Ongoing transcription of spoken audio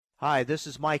Hi, this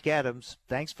is Mike Adams.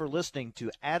 Thanks for listening to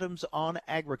Adams on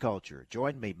Agriculture.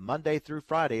 Join me Monday through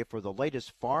Friday for the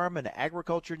latest farm and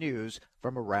agriculture news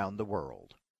from around the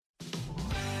world.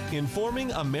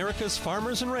 Informing America's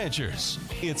farmers and ranchers,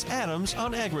 it's Adams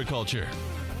on Agriculture.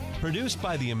 Produced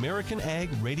by the American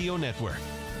Ag Radio Network.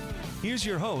 Here's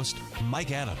your host, Mike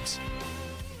Adams.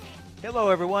 Hello,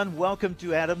 everyone. Welcome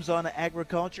to Adams on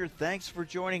Agriculture. Thanks for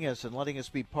joining us and letting us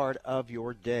be part of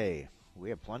your day. We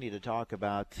have plenty to talk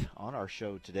about on our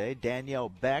show today. Danielle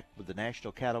Beck with the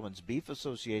National Cattlemen's Beef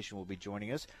Association will be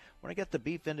joining us. I want to get the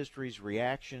beef industry's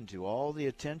reaction to all the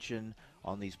attention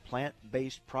on these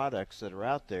plant-based products that are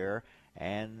out there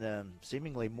and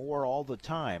seemingly more all the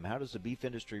time. How does the beef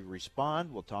industry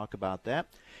respond? We'll talk about that.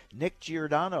 Nick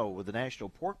Giordano with the National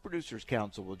Pork Producers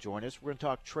Council will join us. We're going to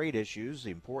talk trade issues,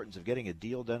 the importance of getting a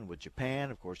deal done with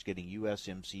Japan, of course getting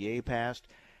USMCA passed,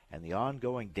 and the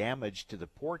ongoing damage to the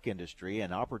pork industry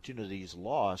and opportunities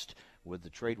lost with the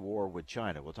trade war with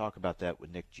China. We'll talk about that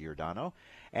with Nick Giordano.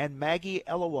 And Maggie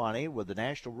Elehwany with the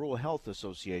National Rural Health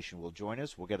Association will join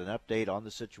us. We'll get an update on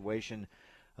the situation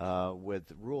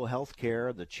with rural health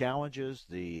care, the challenges,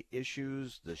 the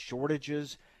issues, the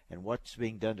shortages, and what's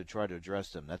being done to try to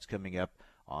address them. That's coming up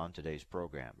on today's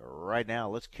program. Right now,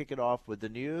 let's kick it off with the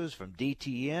news from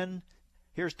DTN.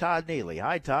 Here's Todd Neely.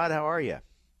 Hi, Todd. How are you?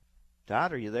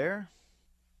 Todd, are you there?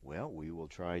 Well, we will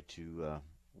try to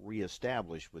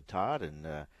reestablish with Todd and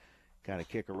kind of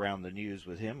kick around the news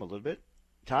with him a little bit.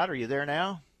 Todd, are you there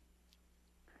now?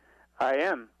 I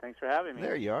am. Thanks for having me.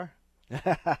 There you are.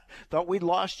 Thought we'd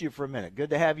lost you for a minute. Good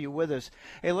to have you with us.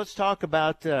 Hey, let's talk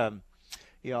about,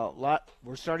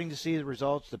 we're starting to see the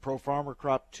results, the Pro Farmer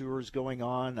Crop Tours going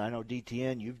on. I know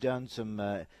DTN, you've done some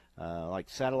like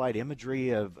satellite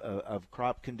imagery of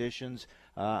crop conditions.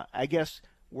 I guess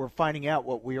we're finding out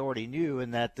what we already knew,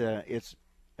 and that it's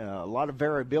a lot of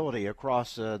variability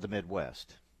across the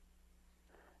Midwest.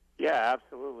 Yeah,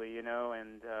 absolutely.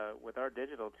 And with our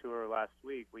digital tour last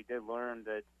week, we did learn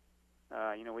that,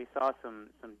 we saw some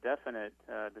definite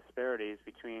disparities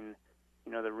between,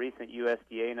 the recent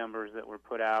USDA numbers that were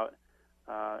put out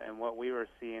and what we were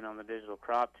seeing on the digital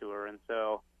crop tour. And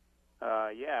so,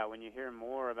 when you hear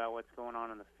more about what's going on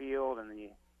in the field and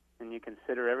you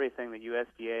consider everything that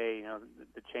USDA,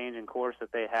 the change in course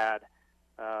that they had,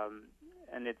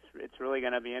 and it's really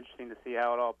going to be interesting to see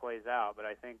how it all plays out. But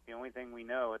I think the only thing we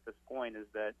know at this point is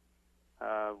that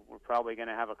we're probably going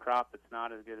to have a crop that's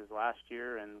not as good as last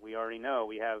year, and we already know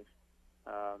we have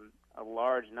a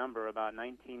large number, about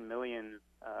 19 million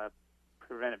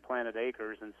prevented planted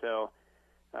acres, and so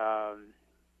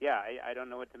I don't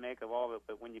know what to make of all of it.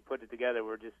 But when you put it together,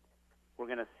 we're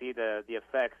going to see the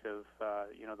effects of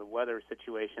the weather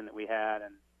situation that we had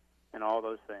and all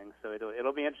those things. So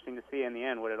it'll be interesting to see in the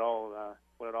end what it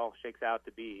all shakes out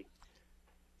to be.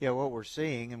 Yeah, what we're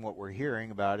seeing and what we're hearing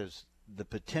about is the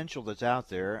potential that's out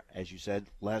there. As you said,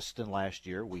 less than last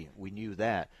year. We knew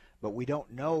that, but we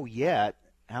don't know yet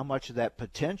how much of that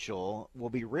potential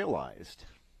will be realized.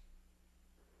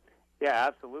 Yeah,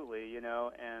 absolutely.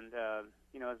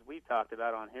 As we've talked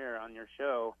about on your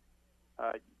show.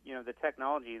 The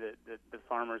technology that the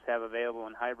farmers have available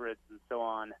in hybrids and so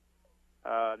on.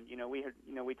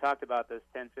 We talked about this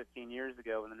 10, 15 years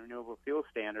ago when the Renewable Fuel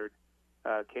Standard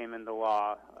came into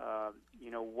law.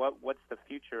 What's the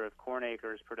future of corn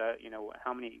acres?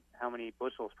 How many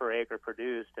bushels per acre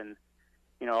produced, and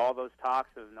all those talks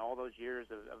and all those years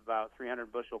of about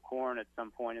 300 bushel corn at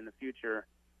some point in the future.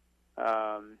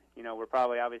 We're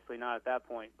probably obviously not at that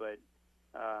point, but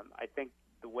I think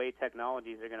the way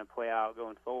technologies are going to play out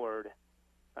going forward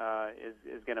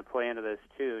is going to play into this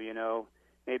too.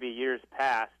 Maybe years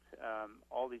past,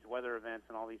 all these weather events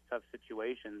and all these tough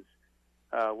situations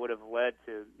would have led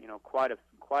to quite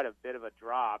a bit of a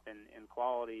drop in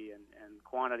quality and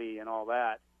quantity and all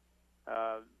that.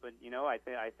 But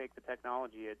I think the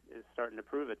technology is starting to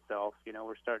prove itself.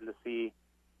 We're starting to see,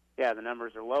 the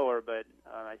numbers are lower, but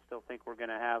I still think we're going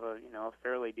to have a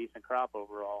fairly decent crop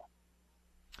overall.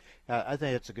 I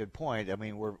think that's a good point. I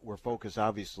mean, we're focused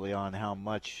obviously on how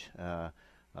much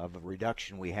of a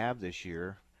reduction we have this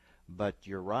year, but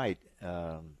you're right.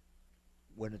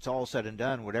 When it's all said and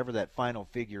done, whatever that final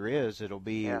figure is, it'll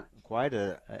be quite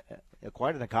an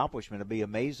accomplishment. It'll be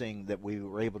amazing that we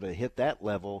were able to hit that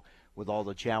level with all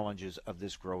the challenges of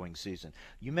this growing season.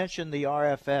 You mentioned the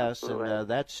RFS, and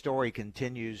that story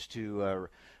continues to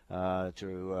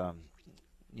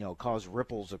cause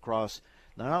ripples across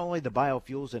not only the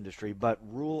biofuels industry, but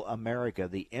rural America,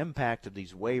 the impact of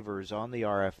these waivers on the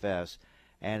RFS.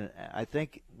 And I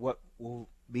think what will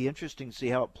be interesting to see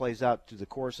how it plays out through the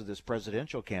course of this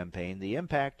presidential campaign, the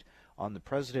impact on the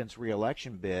president's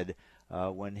reelection bid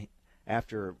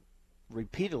after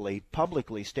repeatedly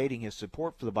publicly stating his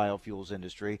support for the biofuels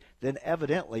industry, then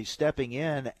evidently stepping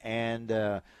in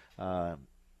and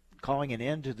calling an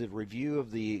end to the review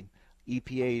of the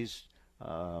EPA's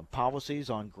policies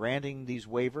on granting these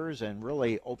waivers and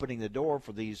really opening the door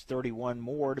for these 31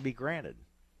 more to be granted.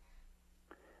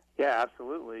 Yeah,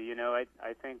 absolutely. You know,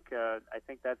 I think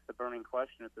that's the burning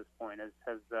question at this point.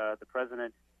 Has the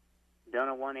president done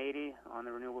a 180 on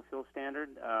the renewable fuel standard?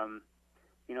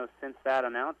 You know, since that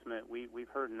announcement, we've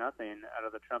heard nothing out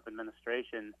of the Trump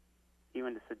administration,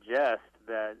 even to suggest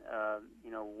that you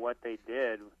know, what they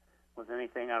did was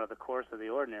anything out of the course of the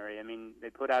ordinary. I mean, they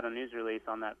put out a news release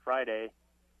on that Friday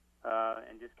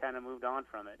and just kind of moved on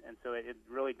from it. And so it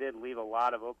really did leave a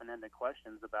lot of open-ended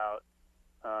questions about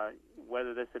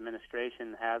whether this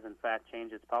administration has, in fact,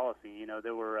 changed its policy. You know,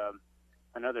 there were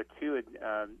another 2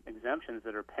 exemptions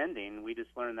that are pending. We just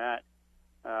learned that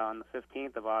on the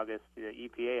 15th of August, the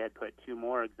EPA had put 2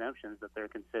 more exemptions that they're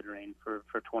considering for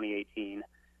 2018.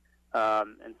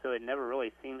 And so it never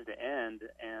really seems to end.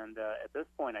 And at this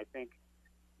point, I think,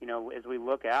 you know, as we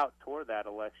look out toward that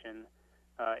election,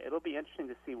 it'll be interesting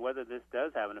to see whether this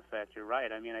does have an effect. You're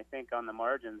right. I mean, I think on the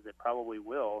margins it probably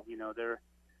will. You know,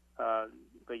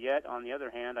 but yet, on the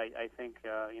other hand, I think,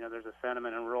 you know, there's a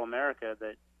sentiment in rural America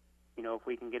that, you know, if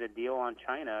we can get a deal on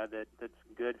China that's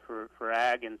good for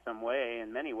ag in some way,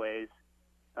 in many ways,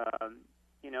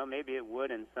 you know, maybe it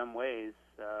would in some ways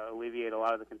alleviate a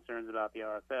lot of the concerns about the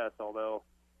RFS, although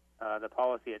the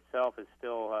policy itself is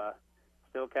still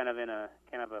kind of in a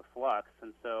flux.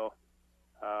 And so,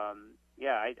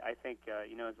 yeah, I think,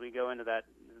 you know, as we go into the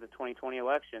 2020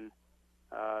 election,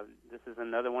 this is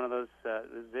another one of those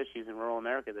issues in rural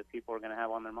America that people are going to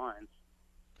have on their minds.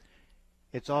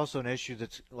 It's also an issue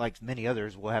that's, like many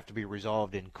others, will have to be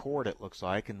resolved in court, it looks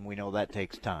like, and we know that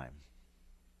takes time.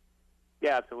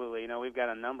 Yeah, absolutely. You know, we've got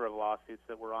a number of lawsuits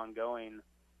that were ongoing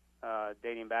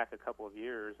dating back a couple of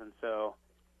years, and so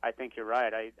I think you're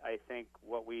right. I think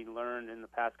what we learned in the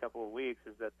past couple of weeks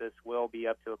is that this will be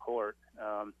up to a court.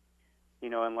 You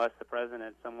know, unless the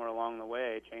president somewhere along the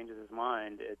way changes his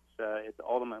mind, it's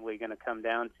ultimately going to come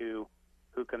down to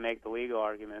who can make the legal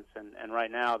arguments. And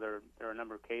right now there are a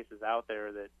number of cases out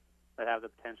there that have the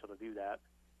potential to do that.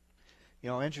 You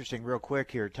know, interesting, real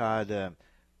quick here, Todd.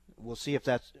 We'll see if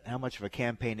that's how much of a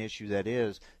campaign issue that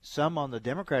is. Some on the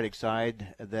Democratic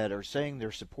side that are saying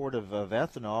they're supportive of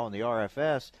ethanol and the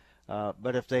RFS,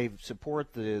 but if they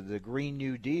support the Green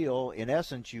New Deal, in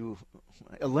essence, you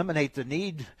eliminate the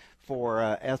need for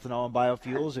ethanol and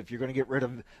biofuels if you're going to get rid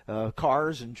of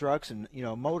cars and trucks and, you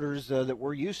know, motors that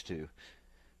we're used to.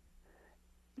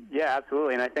 Yeah,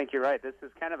 absolutely, and I think you're right. This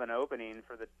is kind of an opening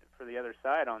for the other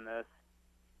side on this.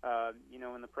 You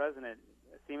know, when the president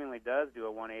seemingly does do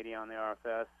a 180 on the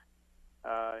RFS,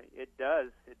 it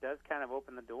does kind of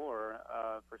open the door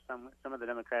for some of the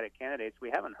Democratic candidates.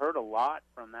 We haven't heard a lot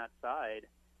from that side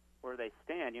where they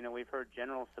stand. You know, we've heard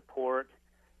general support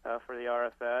for the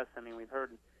RFS. I mean, we've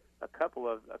heard a couple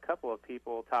of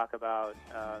people talk about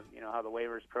you know, how the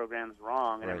waivers program's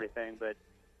wrong and right. everything. But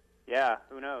yeah,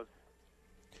 who knows?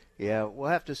 Yeah, we'll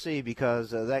have to see,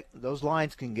 because those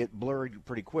lines can get blurred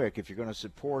pretty quick. If you're going to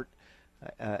support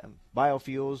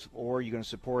biofuels or you're going to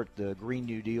support the Green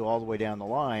New Deal all the way down the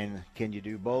line, can you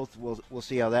do both? We'll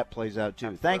see how that plays out too.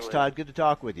 Absolutely. Thanks, Todd. Good to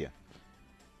talk with you.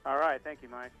 All right, thank you,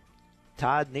 Mike.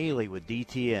 Todd Neely with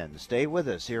DTN. Stay with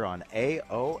us here on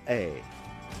AOA.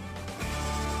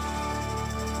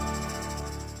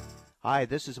 Hi,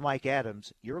 this is Mike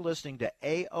Adams. You're listening to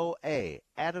AOA,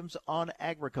 Adams on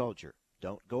Agriculture.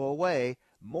 Don't go away.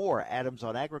 More Adams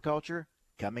on Agriculture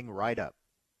coming right up.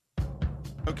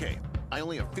 Okay, I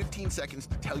only have 15 seconds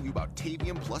to tell you about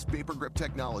Tavium Plus Vapor Grip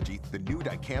Technology, the new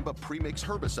dicamba premix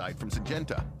herbicide from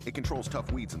Syngenta. It controls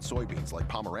tough weeds in soybeans like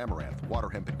palmer amaranth, water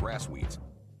hemp, and grass weeds.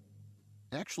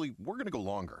 Actually, we're going to go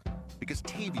longer, because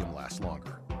Tavium lasts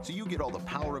longer. So you get all the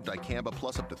power of dicamba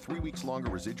plus up to 3 weeks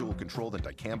longer residual control than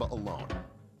dicamba alone.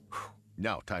 Whew.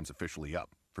 Now time's officially up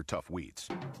for tough weeds.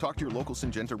 Talk to your local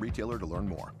Syngenta retailer to learn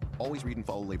more. Always read and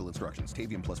follow label instructions.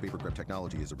 Tavium Plus Vapor Grip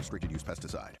Technology is a restricted use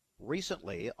pesticide.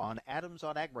 Recently on Adams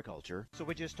on Agriculture, so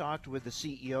we just talked with the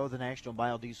CEO of the National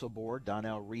Biodiesel Board,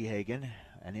 Danielle Beck,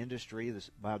 an industry, this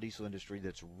biodiesel industry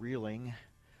that's reeling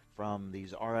from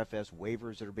these RFS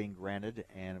waivers that are being granted,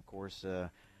 and of course,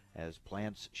 as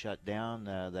plants shut down,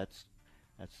 that's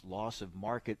loss of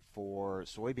market for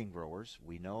soybean growers.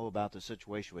 We know about the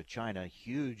situation with China,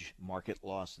 huge market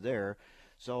loss there.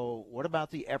 So what about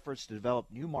the efforts to develop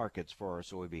new markets for our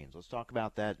soybeans? Let's talk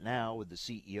about that now with the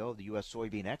CEO of the U.S.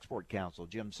 Soybean Export Council,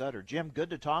 Jim Sutter. Jim,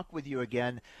 good to talk with you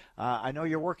again. I know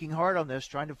you're working hard on this,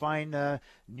 trying to find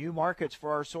new markets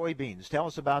for our soybeans. Tell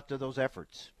us about those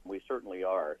efforts. We certainly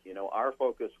are. Our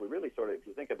focus, we really sort of, if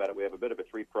you think about it, we have a bit of a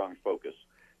three-pronged focus.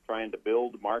 Trying to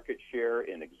build market share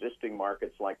in existing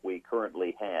markets like we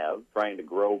currently have, trying to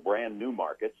grow brand new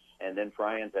markets, and then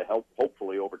trying to help,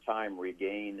 hopefully, over time,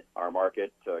 regain our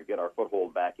market, get our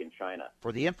foothold back in China.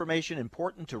 For the information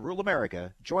important to rural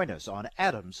America, join us on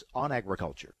Adams on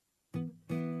Agriculture.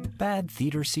 Bad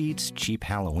theater seats, cheap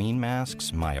Halloween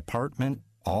masks, my apartment,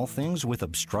 all things with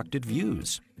obstructed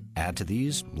views. Add to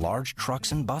these large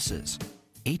trucks and buses.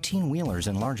 18-wheelers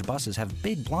and large buses have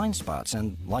big blind spots,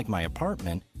 and like my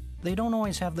apartment, they don't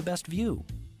always have the best view.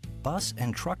 Bus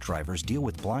and truck drivers deal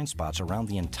with blind spots around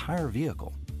the entire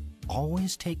vehicle.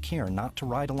 Always take care not to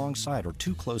ride alongside or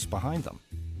too close behind them.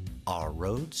 Our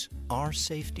roads, our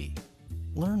safety.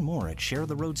 Learn more at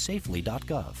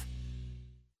sharetheroadsafely.gov.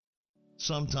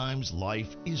 Sometimes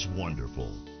life is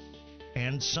wonderful,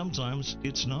 and sometimes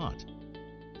it's not.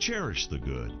 Cherish the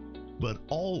good, but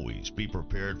always be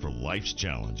prepared for life's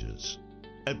challenges.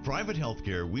 At Private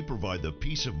Healthcare, we provide the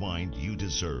peace of mind you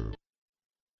deserve.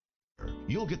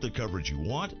 You'll get the coverage you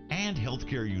want and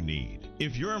healthcare you need.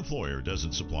 If your employer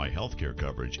doesn't supply healthcare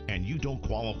coverage and you don't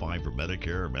qualify for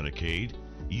Medicare or Medicaid,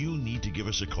 you need to give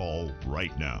us a call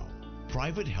right now.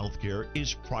 Private Healthcare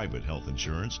is private health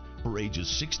insurance for ages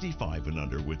 65 and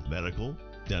under with medical,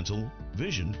 dental,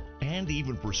 vision, and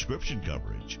even prescription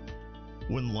coverage.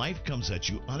 When life comes at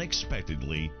you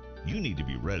unexpectedly, you need to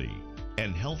be ready.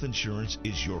 And health insurance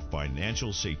is your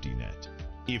financial safety net.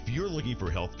 If you're looking for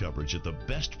health coverage at the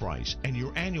best price and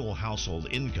your annual household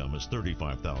income is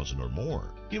 $35,000 or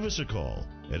more, give us a call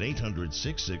at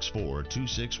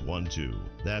 800-664-2612.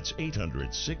 That's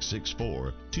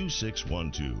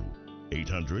 800-664-2612.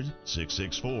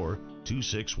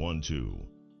 800-664-2612.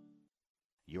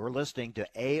 You're listening to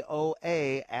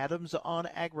AOA, Adams on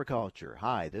Agriculture.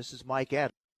 Hi, this is Mike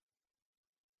Adams.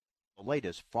 The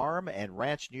latest farm and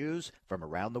ranch news from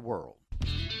around the world.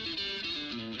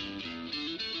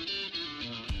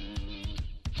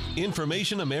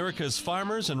 Information America's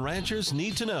farmers and ranchers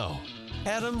need to know.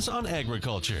 Adams on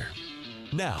Agriculture.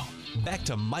 Now, back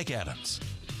to Mike Adams.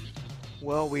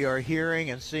 Well, we are hearing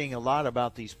and seeing a lot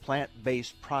about these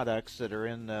plant-based products that are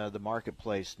in the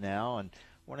marketplace now, and I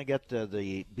want to get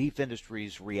the beef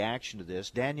industry's reaction to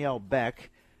this. Danielle Beck,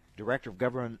 Director of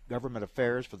Government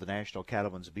Affairs for the National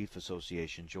Cattlemen's Beef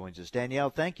Association, joins us. Danielle,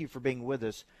 thank you for being with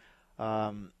us.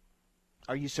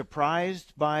 Are you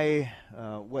surprised by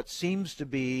what seems to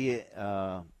be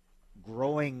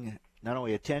growing not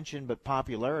only attention but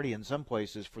popularity in some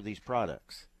places for these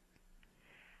products?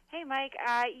 Hey, Mike.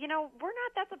 We're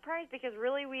not that surprised because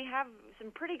really we have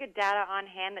some pretty good data on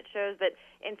hand that shows that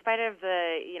in spite of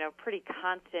the, pretty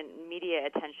constant media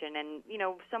attention and,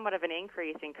 somewhat of an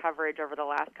increase in coverage over the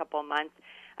last couple of months,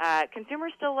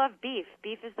 consumers still love beef.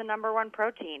 Beef is the number one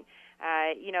protein.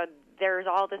 There's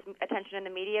all this attention in the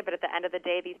media, but at the end of the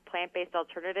day, these plant-based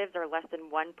alternatives are less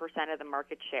than 1% of the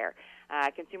market share.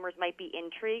 Consumers might be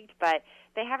intrigued, but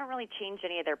they haven't really changed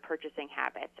any of their purchasing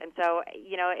habits. And so,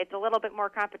 it's a little bit more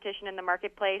competition in the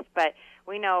marketplace, but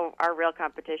we know our real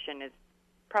competition is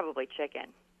probably chicken.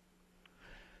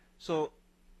 So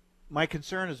my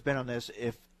concern has been on this,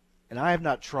 and I have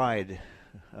not tried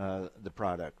the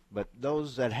product, but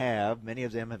those that have, many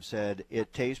of them have said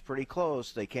it tastes pretty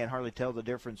close. They can't hardly tell the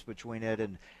difference between it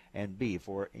and beef,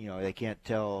 or they can't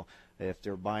tell if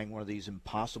they're buying one of these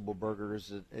Impossible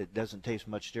burgers. It doesn't taste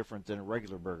much different than a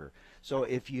regular burger. So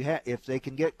if they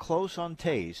can get close on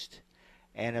taste,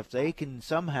 and if they can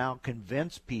somehow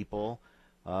convince people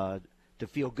to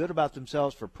feel good about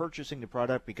themselves for purchasing the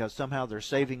product because somehow they're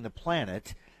saving the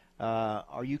planet,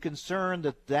 are you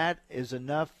concerned that is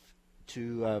enough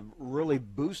to really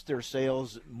boost their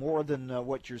sales more than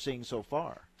what you're seeing so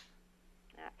far?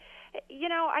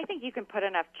 I think you can put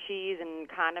enough cheese and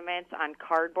condiments on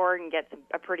cardboard and get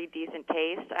a pretty decent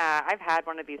taste. I've had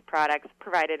one of these products,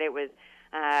 provided it was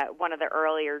one of the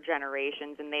earlier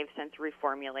generations, and they've since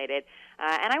reformulated.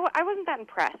 And I wasn't that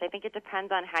impressed. I think it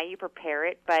depends on how you prepare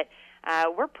it, but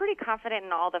we're pretty confident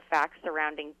in all the facts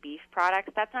surrounding beef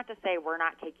products. That's not to say we're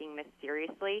not taking this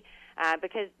seriously,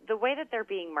 because the way that they're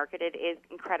being marketed is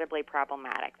incredibly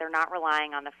problematic. They're not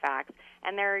relying on the facts,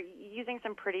 and they're using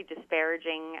some pretty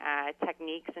disparaging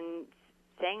techniques and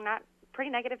saying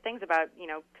pretty negative things about,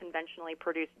 conventionally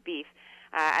produced beef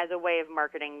as a way of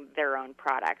marketing their own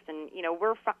products. And,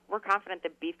 we're confident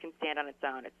that beef can stand on its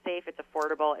own. It's safe, it's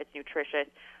affordable, it's nutritious.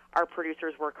 our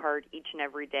producers work hard each and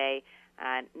every day,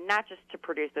 not just to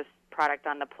produce this product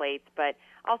on the plates, but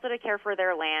also to care for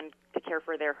their land, to care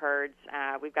for their herds.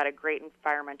 We've got a great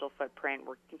environmental footprint.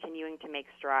 We're continuing to make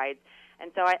strides.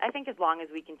 And so I think as long as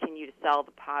we continue to sell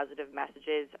the positive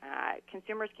messages,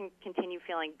 consumers can continue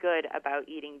feeling good about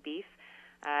eating beef.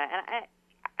 And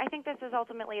I think this is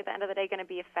ultimately, at the end of the day, going to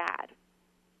be a fad.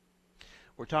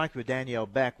 We're talking with Danielle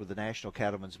Beck with the National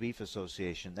Cattlemen's Beef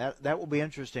Association. That will be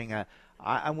interesting.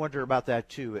 I wonder about that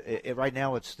too. Right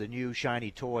now, it's the new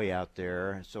shiny toy out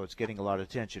there, so it's getting a lot of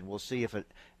attention. We'll see if it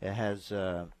has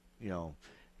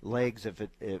legs, if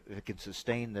it can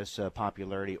sustain this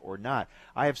popularity or not.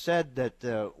 I have said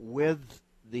that with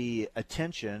the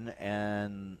attention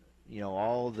and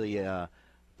all the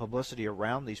publicity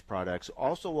around these products,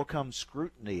 also will come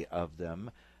scrutiny of them.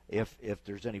 If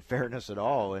there's any fairness at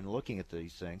all in looking at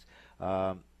these things.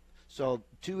 So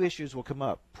two issues will come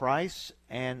up: price,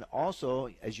 and also,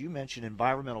 as you mentioned,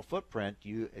 environmental footprint.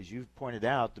 As you've pointed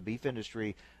out, the beef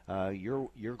industry,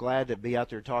 you're glad to be out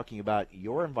there talking about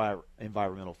your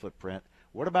environmental footprint.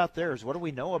 What about theirs? What do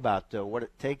we know about what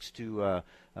it takes to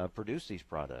produce these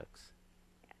products?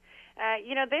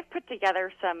 They've put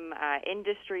together some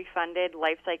industry-funded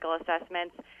life cycle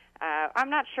assessments. I'm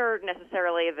not sure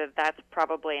necessarily that that's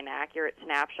probably an accurate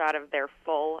snapshot of their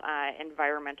full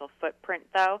environmental footprint,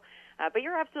 though. But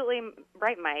you're absolutely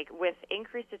right, Mike. With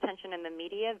increased attention in the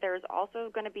media, there's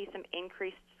also going to be some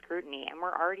increased scrutiny, and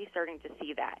we're already starting to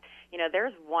see that.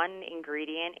 There's one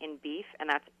ingredient in beef, and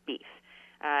that's beef.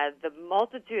 The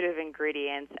multitude of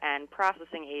ingredients and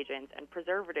processing agents and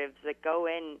preservatives that go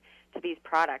into these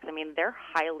products, they're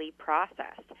highly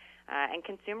processed. And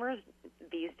consumers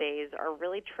these days are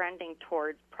really trending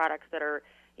towards products that are,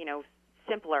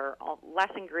 simpler,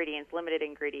 less ingredients, limited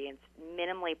ingredients,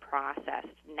 minimally processed,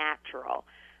 natural.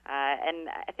 And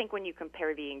I think when you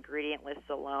compare the ingredient lists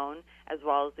alone, as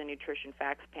well as the nutrition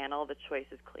facts panel, the choice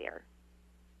is clear.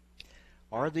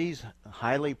 Are these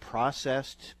highly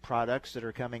processed products that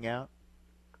are coming out?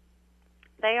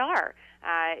 They are.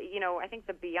 I think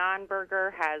the Beyond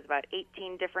Burger has about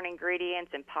 18 different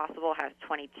ingredients. Impossible has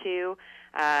 22.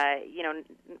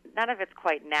 None of it's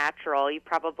quite natural. You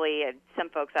probably, some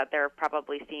folks out there have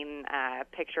probably seen a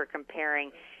picture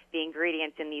comparing the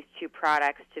ingredients in these two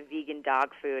products to vegan dog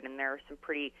food, and there are some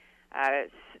pretty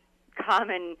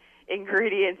common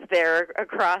ingredients there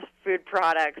across food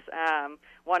products,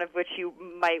 one of which you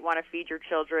might want to feed your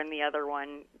children, the other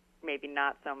one maybe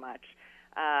not so much.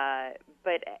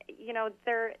 But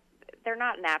they're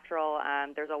not natural.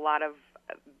 There's a lot of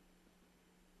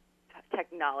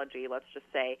technology, let's just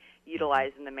say,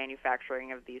 utilized in the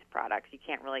manufacturing of these products. You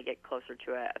can't really get closer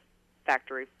to a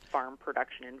factory farm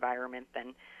production environment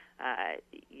than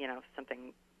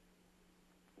something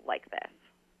like this.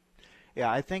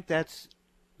 Yeah, I think that's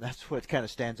what kind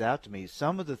of stands out to me.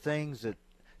 Some of the things that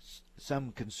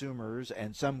some consumers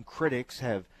and some critics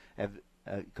have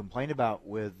complained about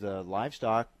with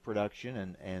livestock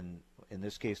production and in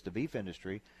this case the beef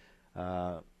industry,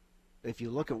 if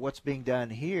you look at what's being done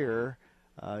here,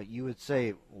 you would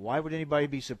say, why would anybody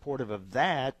be supportive of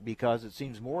that? Because it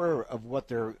seems more of what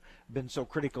they've been so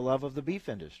critical of the beef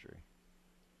industry.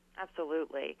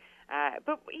 Absolutely.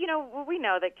 But, we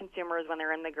know that consumers, when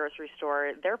they're in the grocery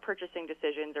store, their purchasing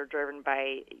decisions are driven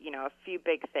by, a few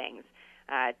big things.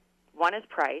 One is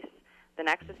price. The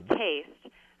next is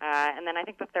taste. And then I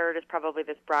think the third is probably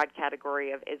this broad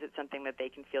category of, is it something that they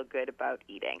can feel good about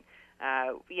eating?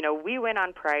 We win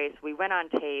on price, we win on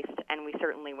taste, and we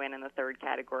certainly win in the third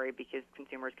category because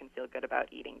consumers can feel good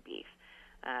about eating beef.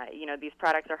 These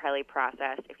products are highly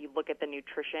processed. If you look at the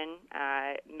nutrition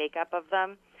makeup of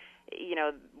them,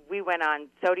 we win on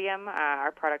sodium.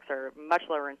 Our products are much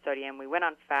lower in sodium. We win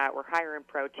on fat. We're higher in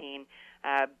protein.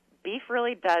 Beef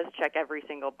really does check every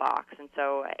single box. And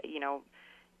so,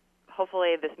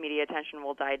 hopefully this media attention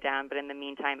will die down, but in the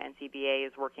meantime, NCBA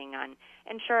is working on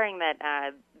ensuring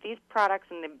that these products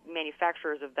and the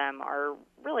manufacturers of them are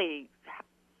really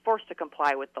forced to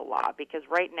comply with the law, because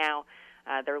right now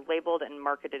they're labeled and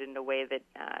marketed in a way that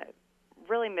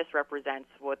really misrepresents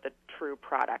what the true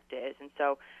product is. And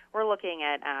so we're looking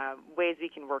at ways we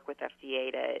can work with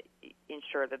FDA to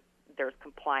ensure that there's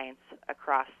compliance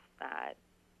across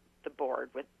the board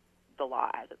with the law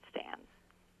as it stands.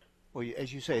 Well,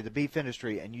 as you say, the beef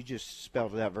industry, and you just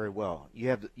spelled it out very well. You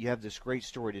have this great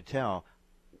story to tell.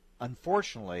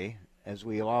 Unfortunately, as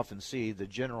we often see, the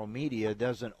general media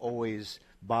doesn't always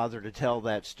bother to tell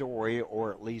that story,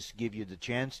 or at least give you the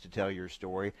chance to tell your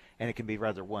story, and it can be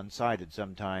rather one-sided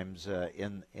sometimes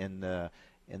in the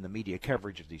media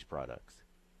coverage of these products.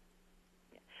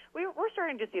 We're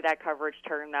starting to see that coverage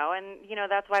turn, though, and,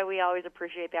 that's why we always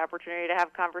appreciate the opportunity to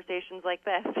have conversations like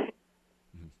this.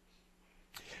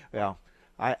 Well,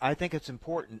 I think it's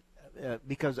important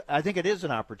because I think it is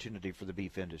an opportunity for the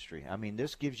beef industry. I mean,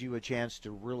 this gives you a chance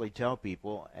to really tell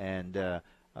people and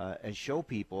show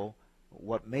people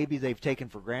what maybe they've taken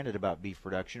for granted about beef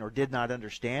production or did not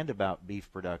understand about beef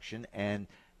production, and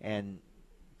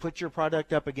put your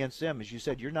product up against them. As you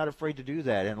said, you're not afraid to do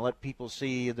that and let people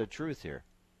see the truth here.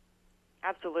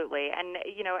 Absolutely. And,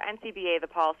 NCBA, the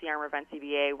policy arm of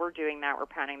NCBA, we're doing that. We're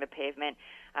pounding the pavement,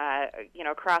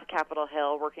 across Capitol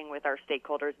Hill, working with our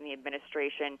stakeholders in the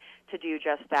administration to do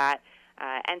just that.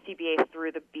 NCBA,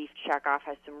 through the Beef Checkoff,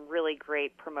 has some really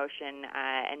great promotion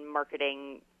and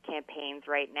marketing campaigns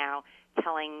right now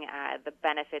telling the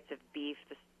benefits of beef,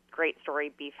 this great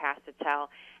story beef has to tell.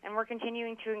 And we're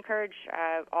continuing to encourage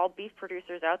all beef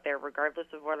producers out there, regardless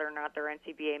of whether or not they're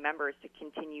NCBA members, to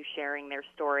continue sharing their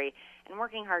story and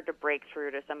working hard to break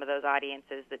through to some of those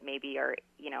audiences that maybe are,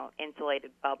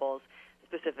 insulated bubbles,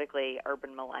 specifically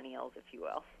urban millennials, if you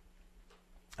will.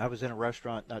 I was in a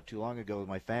restaurant not too long ago with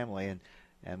my family,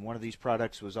 and one of these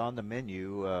products was on the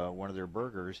menu, one of their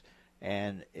burgers,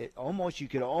 and you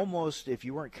could almost, if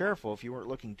you weren't careful, if you weren't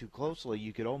looking too closely,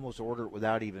 you could almost order it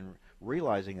without even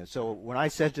realizing it. So when I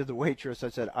said to the waitress, I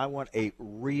said, I want a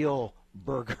real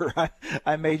burger.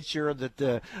 I made sure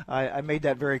that I made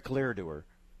that very clear to her.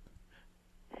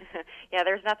 Yeah,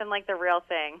 there's nothing like the real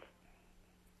thing.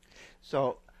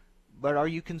 So, but are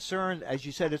you concerned, as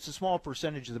you said, it's a small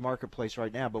percentage of the marketplace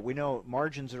right now, but we know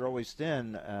margins are always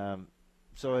thin.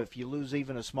 So if you lose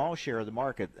even a small share of the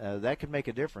market, that could make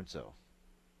a difference, though.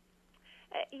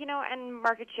 And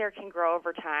market share can grow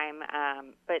over time.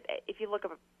 But if you look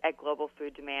at global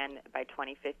food demand by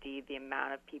 2050, the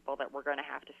amount of people that we're going to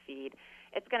have to feed,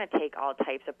 it's going to take all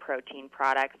types of protein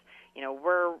products.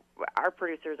 Our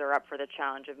producers are up for the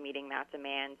challenge of meeting that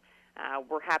demand.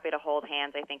 We're happy to hold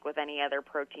hands, I think, with any other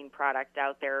protein product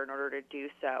out there in order to do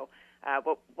so.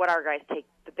 What our guys take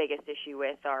the biggest issue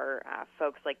with are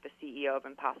folks like the CEO of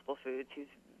Impossible Foods, who's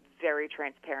very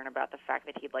transparent about the fact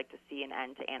that he'd like to see an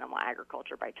end to animal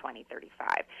agriculture by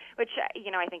 2035, which,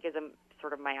 I think is a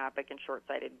sort of myopic and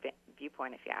short-sighted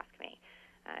viewpoint, if you ask me.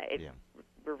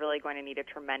 We're really going to need a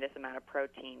tremendous amount of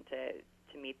protein to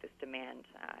meet this demand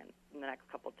in the next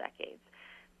couple decades.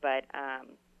 But, I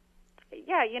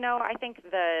think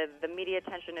the media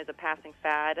attention is a passing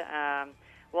fad.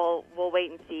 We'll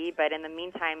wait and see, but in the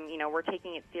meantime, we're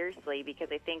taking it seriously because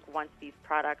I think once these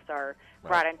products are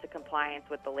brought into compliance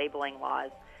with the labeling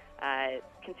laws,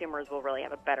 consumers will really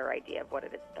have a better idea of what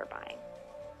it is that they're buying.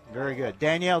 Very good.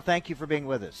 Danielle, thank you for being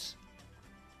with us.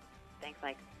 Thanks,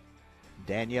 Mike.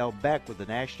 Danielle Beck with the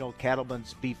National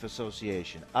Cattlemen's Beef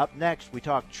Association. Up next, we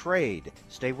talk trade.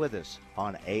 Stay with us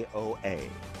on AOA.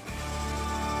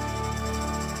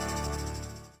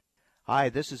 Hi,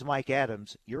 this is Mike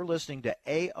Adams. You're listening to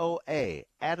AOA,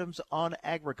 Adams on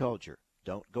Agriculture.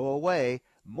 Don't go away.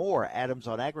 More Adams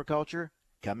on Agriculture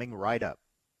coming right up.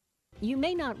 You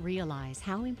may not realize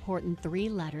how important 3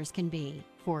 letters can be.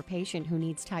 For a patient who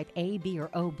needs type A, B, or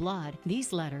O blood,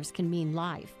 these letters can mean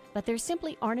life, but there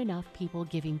simply aren't enough people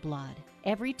giving blood.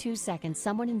 Every 2 seconds,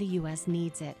 someone in the U.S.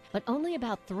 needs it, but only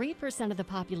about 3% of the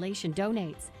population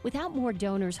donates. Without more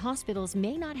donors, hospitals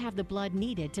may not have the blood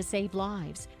needed to save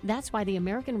lives. That's why the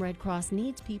American Red Cross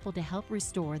needs people to help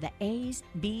restore the A's,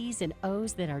 B's, and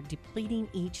O's that are depleting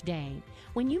each day.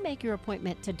 When you make your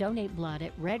appointment to donate blood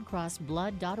at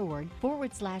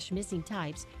redcrossblood.org/missing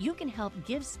types, you can help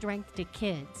give strength to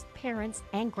kids, parents,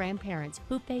 and grandparents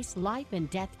who face life and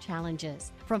death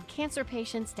challenges. From cancer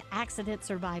patients to accident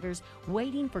survivors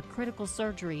waiting for critical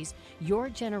surgeries, your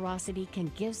generosity can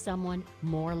give someone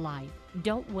more life.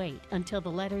 Don't wait until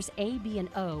the letters A, B, and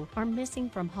O are missing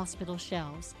from hospital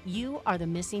shelves. You are the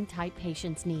missing type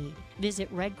patients need.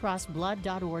 Visit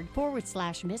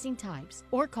redcrossblood.org/missing types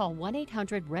or call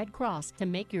 1-800-RED-CROSS to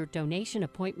make your donation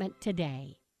appointment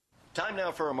today. Time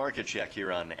now for a market check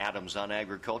here on Adams on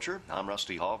Agriculture. I'm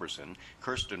Rusty Halverson.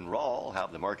 Kirsten Rawl will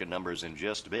have the market numbers in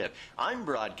just a bit. I'm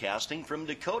broadcasting from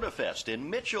Dakota Fest in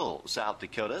Mitchell, South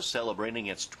Dakota, celebrating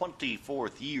its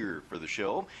 24th year for the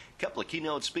show. A couple of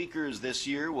keynote speakers this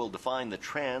year will define the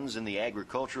trends in the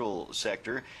agricultural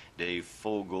sector. Dave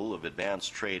Fogel of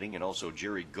Advanced Trading and also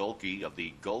Jerry Gulke of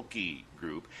the Gulke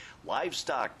Group.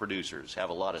 Livestock producers have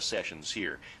a lot of sessions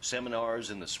here.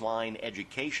 Seminars in the Swine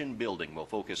Education Building will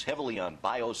focus heavily on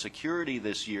biosecurity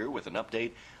this year with an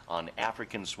update on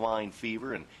African swine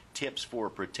fever and tips for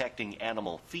protecting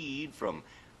animal feed from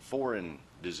foreign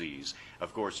disease.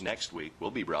 Of course, next week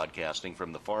we'll be broadcasting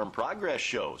from the Farm Progress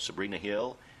Show. Sabrina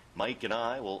Hill, Mike, and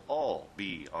I will all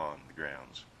be on the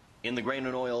grounds. In the grain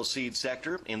and oil seed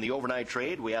sector, in the overnight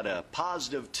trade, we had a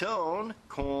positive tone.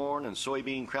 Corn and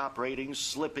soybean crop ratings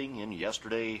slipping in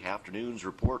yesterday afternoon's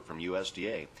report from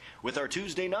USDA. With our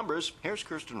Tuesday numbers, here's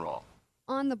Kirsten Rahl.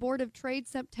 On the Board of Trade,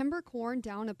 September corn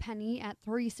down a penny at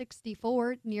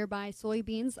 $3.64. Nearby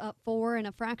soybeans up 4 and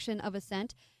a fraction of a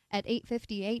cent at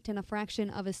 $8.58 and a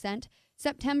fraction of a cent.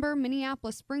 September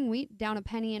Minneapolis spring wheat down a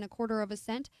penny and a quarter of a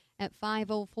cent at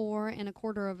 $5.04 and a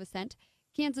quarter of a cent.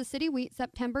 Kansas City wheat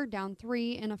September down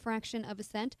 3 and a fraction of a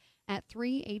cent at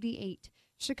 $3.88.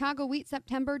 Chicago wheat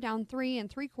September down 3 and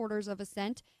 3/4 of a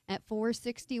cent at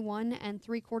 $4.61 and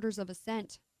 3/4 of a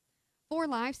cent. For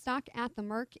livestock at the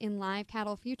Merc in live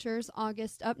cattle futures,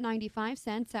 August up 95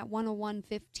 cents at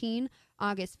 101.15.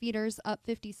 August feeders up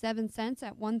 57 cents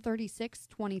at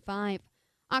 136.25.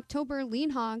 October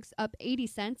lean hogs up 80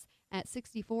 cents at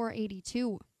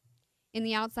 64.82. In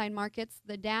the outside markets,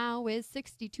 the Dow is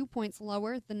 62 points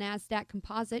lower, the NASDAQ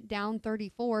Composite down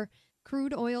 34.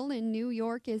 Crude oil in New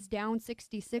York is down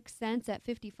 66 cents at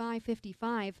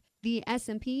 55.55. The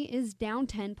S&P is down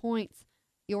 10 points.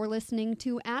 You're listening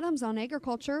to Adams on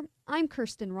Agriculture. I'm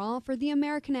Kirsten Rahl for the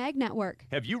American Ag Network.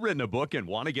 Have you written a book and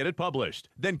want to get it published?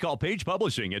 Then call Page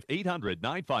Publishing at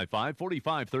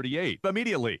 800-955-4538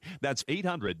 immediately. That's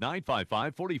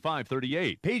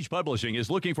 800-955-4538. Page Publishing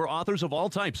is looking for authors of all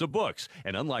types of books.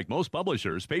 And unlike most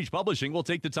publishers, Page Publishing will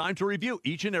take the time to review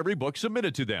each and every book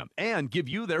submitted to them and give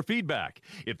you their feedback.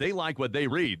 If they like what they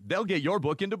read, they'll get your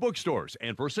book into bookstores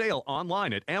and for sale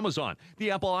online at Amazon,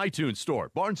 the Apple iTunes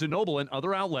Store, Barnes & Noble, and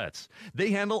other outlets. They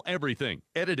handle everything: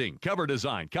 editing, cover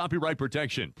design, copyright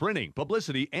protection, printing,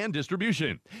 publicity, and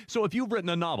distribution. So if you've written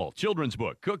a novel, children's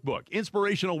book, cookbook,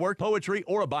 inspirational work, poetry,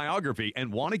 or a biography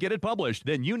and want to get it published,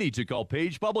 then you need to call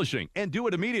Page Publishing and do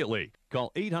it immediately.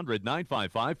 Call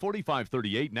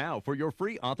 800-955-4538 now for your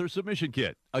free author submission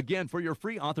kit. Again, for your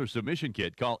free author submission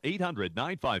kit, call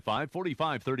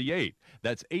 800-955-4538.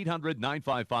 That's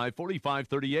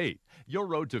 800-955-4538. Your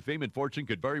road to fame and fortune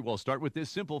could very well start with this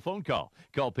simple phone call.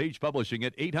 Call Page Publishing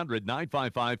at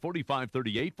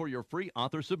 800-955-4538 for your free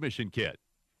author submission kit.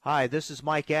 Hi, this is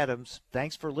Mike Adams.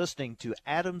 Thanks for listening to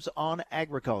Adams on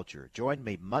Agriculture. Join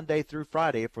me Monday through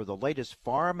Friday for the latest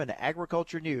farm and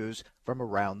agriculture news from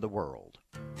around the world.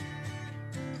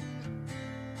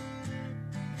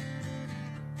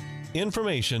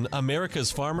 Information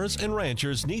America's farmers and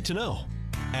ranchers need to know.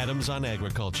 Adams on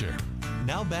Agriculture.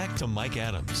 Now back to Mike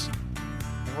Adams.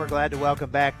 And we're glad to welcome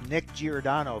back Nick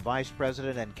Giordano, Vice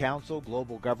President and Counsel,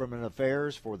 Global Government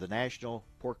Affairs for the National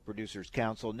Pork Producers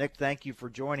Council. Nick, thank you for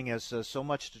joining us. So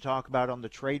much to talk about on the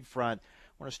trade front. I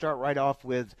want to start right off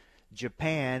with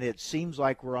Japan. It seems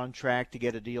like we're on track to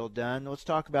get a deal done. Let's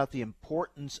talk about the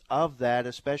importance of that,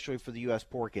 especially for the U.S.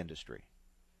 pork industry.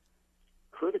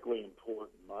 Critically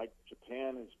important, Mike.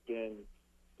 Japan has been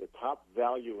the top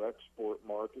value export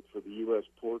market for the U.S.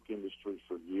 pork industry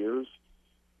for years.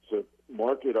 It's a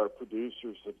market our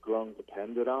producers have grown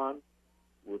dependent on.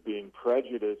 We're being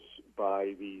prejudiced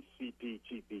by the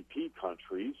CPTPP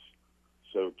countries.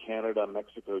 So Canada,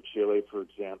 Mexico, Chile, for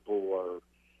example, are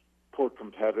pork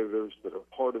competitors that are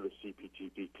part of the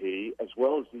CPTPP, as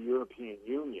well as the European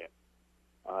Union.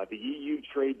 The EU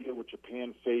trade deal with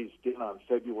Japan phased in on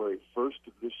February 1st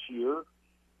of this year,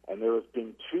 and there have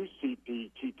been 2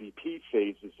 CPTPP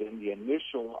phases in, the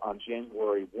initial on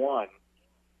January 1,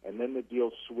 and then the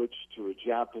deal switched to a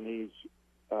Japanese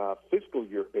fiscal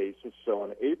year basis. So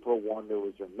on April 1, there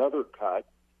was another cut.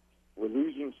 We're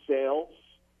losing sales.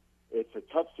 It's a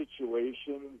tough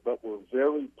situation, but we're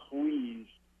very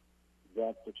pleased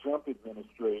that the Trump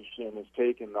administration has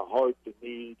taken the heart to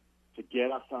need to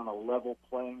get us on a level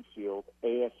playing field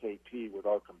ASAP with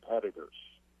our competitors.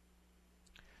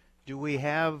 Do we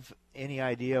have any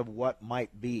idea of what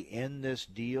might be in this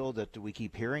deal that we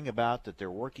keep hearing about, that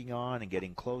they're working on and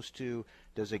getting close to?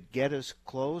 Does it get us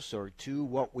close or to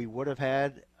what we would have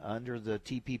had under the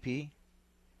TPP?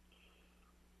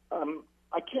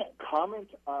 I can't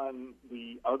comment on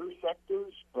the other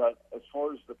sectors, but as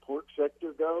far as the pork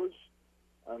sector goes,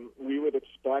 we would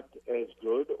expect as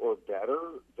good or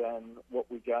better than what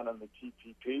we got on the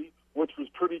TPP, which was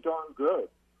pretty darn good.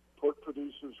 Pork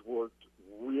producers worked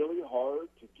really hard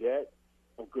to get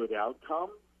a good outcome.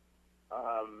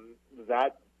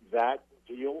 That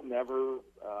deal never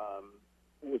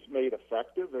was made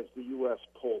effective as the U.S.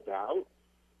 pulled out.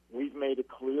 We've made it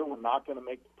clear we're not going to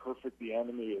make the perfect the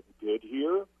enemy of the good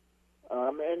here.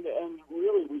 And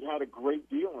really, we had a great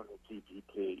deal in the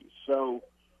TPP. So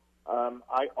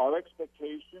our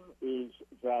expectation is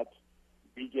that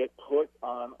we get put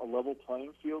on a level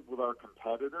playing field with our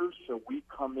competitors, so we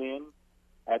come in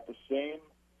at the same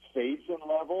phase-in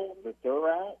level that they're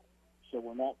at, so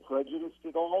we're not prejudiced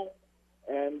at all.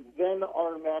 And then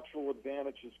our natural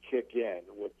advantages kick in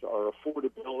with our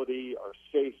affordability, our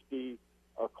safety,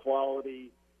 our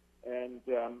quality, and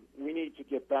we need to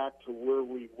get back to where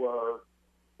we were,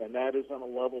 and that is on a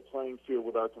level playing field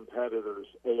with our competitors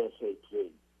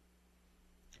ASAP.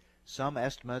 Some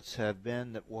estimates have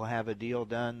been that we'll have a deal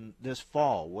done this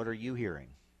fall. What are you hearing?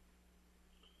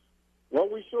 Well,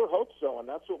 we sure hope so, and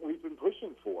that's what we've been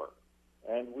pushing for.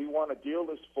 And we want a deal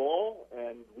this fall,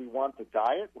 and we want the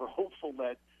diet. We're hopeful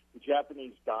that the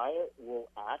Japanese diet will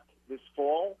act this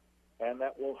fall, and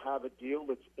that we'll have a deal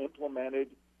that's implemented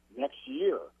next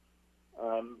year.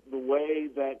 The way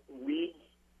that we've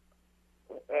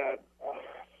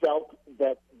felt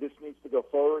that this needs to go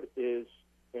forward is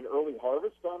an early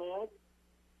harvest on ag,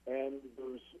 and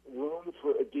there's room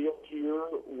for a deal here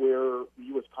where the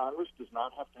U.S. Congress does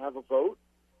not have to have a vote,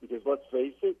 because let's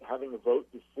face it, having a vote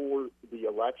before the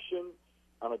election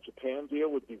on a Japan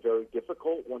deal would be very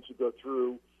difficult once you go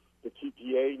through the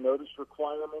TPA notice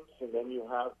requirements, and then you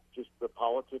have just the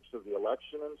politics of the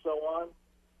election and so on.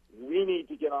 We need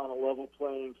to get on a level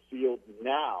playing field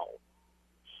now.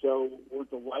 So we're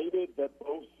delighted that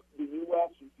both the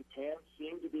U.S. and Japan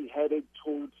seem to be headed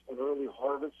towards an early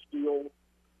harvest deal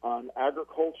on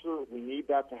agriculture. We need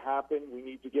that to happen. We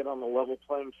need to get on the level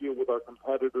playing field with our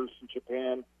competitors in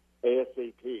Japan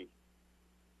ASAP.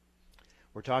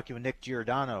 We're talking with Nick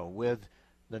Giordano with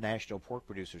the National Pork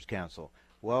Producers Council.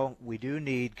 Well, we do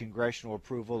need congressional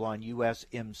approval on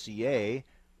USMCA.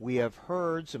 We have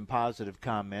heard some positive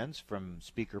comments from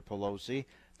Speaker Pelosi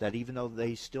that even though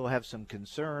they still have some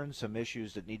concerns, some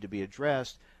issues that need to be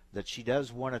addressed, that she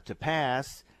does want it to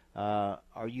pass.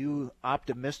 Are you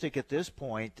optimistic at this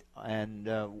point, and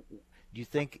do you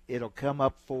think it'll come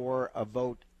up for a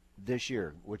vote this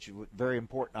year, which is very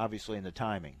important, obviously, in the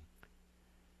timing?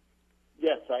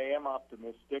 Yes, I am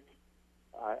optimistic.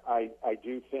 I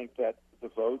do think that the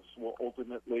votes will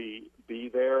ultimately be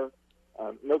there.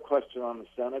 No question on the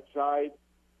Senate side,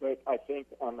 but I think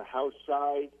on the House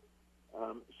side,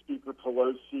 Speaker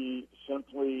Pelosi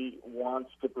simply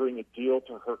wants to bring a deal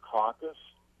to her caucus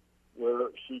where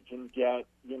she can get,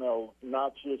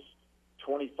 not just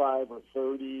 25 or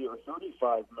 30 or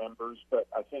 35 members, but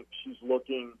I think she's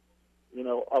looking,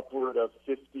 upward of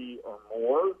 50 or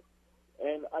more.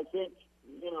 And I think,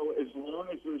 as long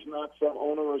as there's not some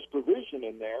onerous provision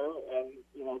in there and,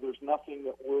 there's nothing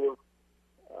that we're,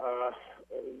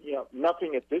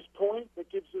 nothing at this point that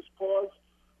gives us pause,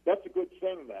 that's a good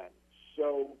thing then.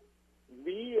 So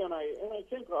we, and I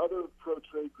think other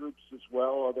pro-trade groups as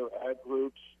well, other ag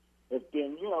groups, have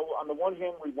been, on the one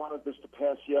hand, we wanted this to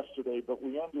pass yesterday, but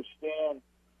we understand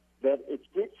that it's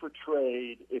good for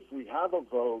trade if we have a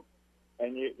vote,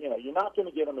 and you're not going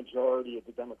to get a majority at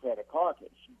the Democratic caucus,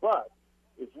 but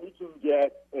if we can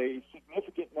get a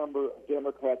significant number of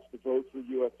Democrats to vote for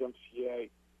USMCA,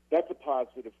 that's a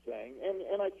positive thing.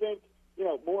 And I think,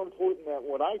 more important than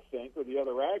what I think or the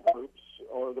other ag groups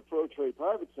or the pro-trade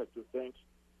private sector thinks,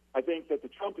 I think that the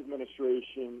Trump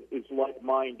administration is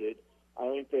like-minded. I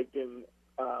think they've been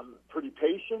pretty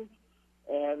patient,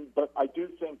 but I do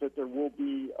think that there will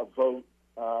be a vote,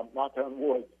 knock on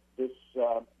wood, this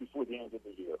before the end of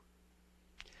the year.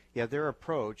 Yeah, their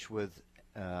approach with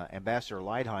Ambassador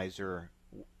Lighthizer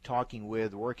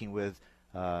working with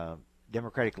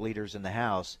Democratic leaders in the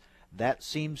House, that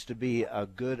seems to be a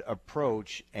good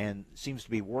approach and seems to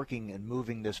be working and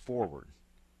moving this forward.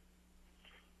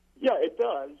 Yeah, it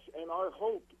does. And our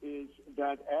hope is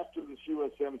that after this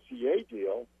USMCA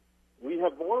deal, we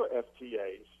have more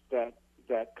FTAs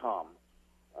that come.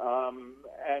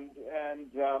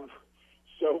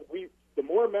 So the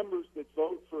more members that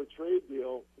vote for a trade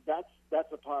deal,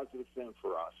 that's a positive thing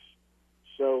for us.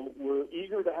 So we're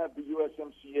eager to have the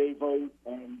USMCA vote,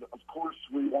 and of course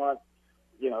we want,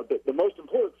 the most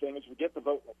important thing is we get the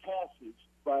vote and it passes,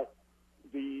 but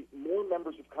the more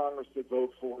members of Congress that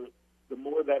vote for it, the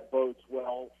more that bodes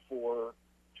well for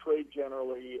trade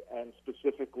generally and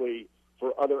specifically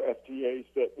for other FTAs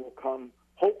that will come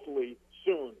hopefully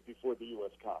soon before the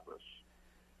U.S. Congress.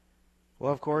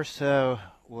 Well, of course,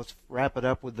 let's wrap it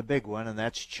up with the big one, and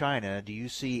that's China. Do you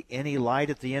see any light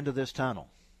at the end of this tunnel?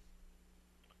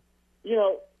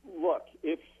 Look,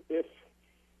 if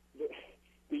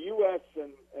the U.S.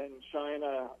 and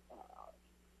China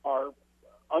are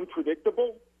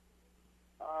unpredictable,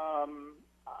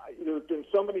 there have been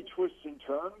so many twists and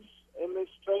turns in this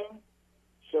thing,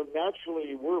 so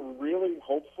naturally we're really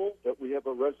hopeful that we have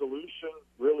a resolution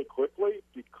really quickly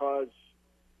because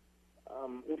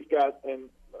we've got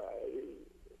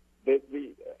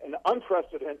an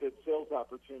unprecedented sales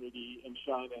opportunity in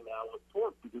China now with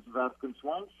pork because of African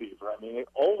swine fever. I mean, it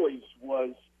always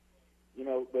was,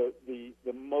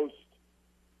 the most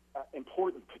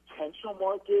important potential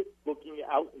market looking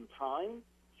out in time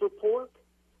for pork,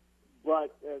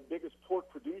 but biggest pork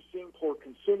producing, pork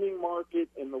consuming market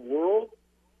in the world.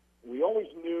 We always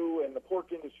knew, and the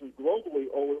pork industry globally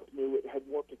always knew, it had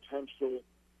more potential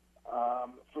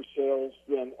for sales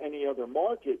than any other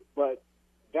market, but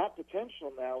that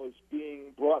potential now is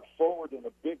being brought forward in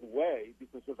a big way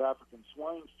because of African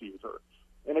swine fever.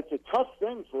 And it's a tough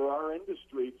thing for our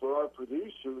industry, for our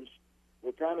producers.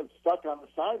 We're kind of stuck on the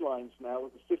sidelines now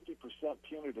with a 50%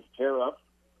 punitive tariff.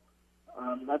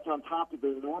 That's on top of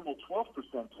the normal 12%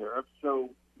 tariff. So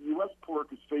U.S. pork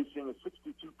is facing a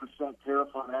 62% tariff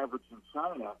on average in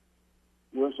China,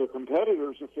 whereas our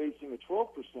competitors are facing a 12%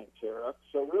 tariff.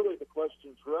 So really the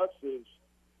question for us is,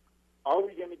 are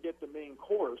we going to get the main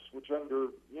course, which under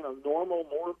normal,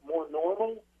 more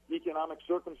normal economic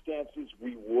circumstances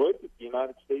we would? The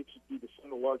United States would be the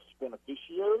single largest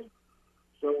beneficiary.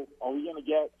 So are we going to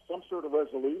get some sort of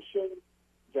resolution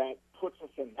that puts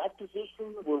us in that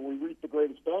position where we reap the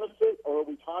greatest benefit, or are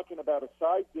we talking about a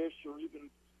side dish or even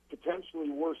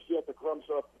potentially worse yet, the crumbs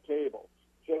off the table?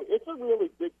 So it's a really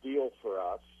big deal for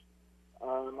us.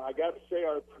 I got to say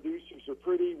our producers are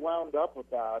pretty wound up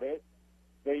about it.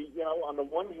 They, on the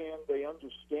one hand, they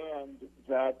understand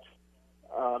that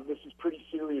this is pretty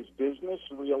serious business,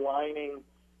 realigning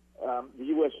the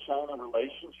U.S.-China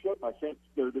relationship. I think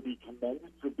they're to be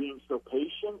commended for being so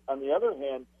patient. On the other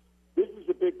hand, this is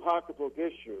a big pocketbook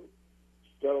issue.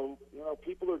 So,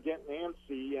 people are getting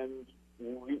antsy, and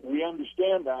we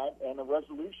understand that, and a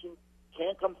resolution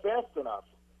can't come fast enough.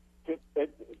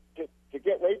 To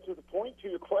get right to the point to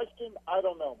your question, I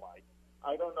don't know, Mike.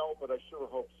 I don't know, but I sure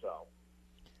hope so.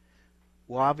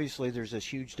 Well, obviously there's this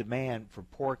huge demand for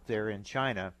pork there in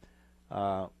China.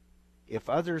 If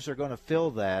others are going to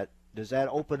fill that, does that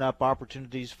open up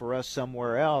opportunities for us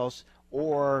somewhere else,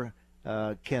 or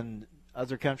can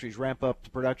other countries ramp up the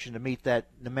production to meet that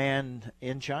demand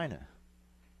in China?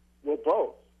 Well,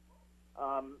 both.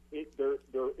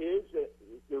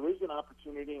 There is an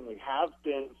opportunity, and we have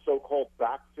been so-called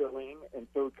backfilling in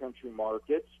third country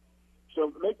markets.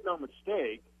 So make no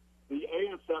mistake, the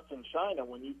ASF in China,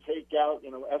 when you take out,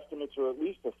 estimates are at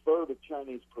least a third of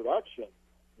Chinese production,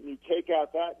 when you take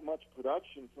out that much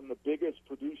production from the biggest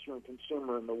producer and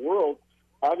consumer in the world,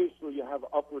 obviously you have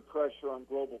upward pressure on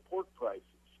global pork prices.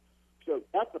 So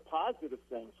that's a positive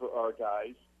thing for our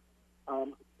guys.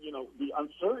 The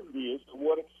uncertainty is to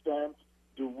what extent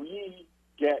do we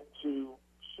get to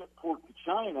ship pork to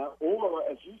China, or,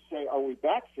 as you say, are we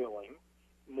backfilling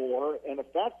more? And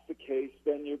if that's the case,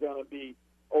 then you're going to be,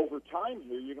 over time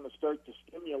here, you're going to start to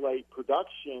stimulate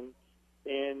production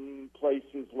in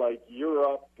places like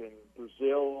Europe and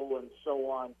Brazil and so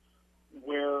on,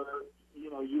 where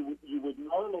you would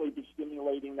normally be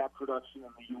stimulating that production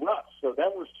in the U.S. So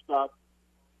then we're stuck,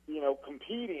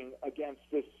 competing against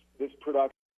this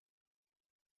production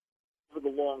for the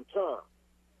long term.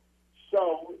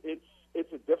 So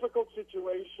it's a difficult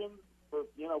situation for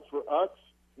us.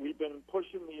 We've been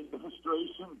pushing the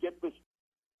administration, get this.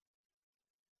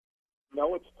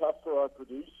 It's tough for our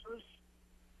producers.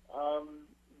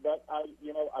 But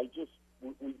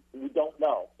we don't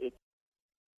know.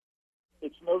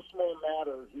 It's no small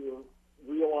matter here,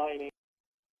 realigning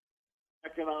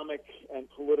economic and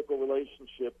political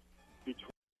relationship between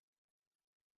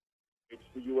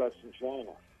the U.S. and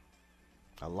China.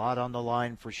 A lot on the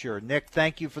line for sure. Nick,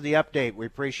 thank you for the update. We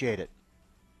appreciate it.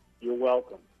 You're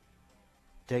welcome.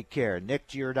 Take care. Nick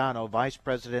Giordano, Vice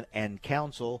President and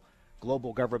Counsel,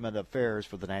 Global Government Affairs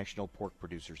for the National Pork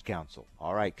Producers Council.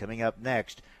 All right, coming up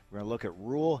next, we're going to look at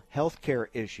rural health care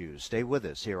issues. Stay with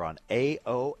us here on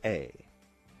AOA.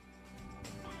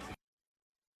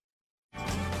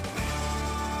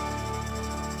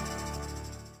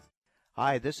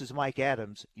 Hi, this is Mike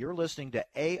Adams. You're listening to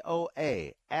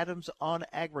AOA, Adams on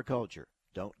Agriculture.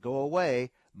 Don't go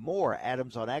away. More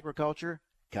Adams on Agriculture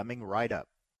coming right up.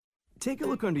 Take a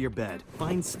look under your bed.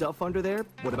 Find stuff under there?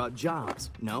 What about jobs?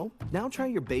 No? Now try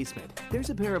your basement. There's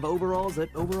a pair of overalls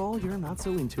that overall you're not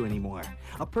so into anymore.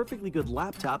 A perfectly good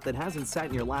laptop that hasn't sat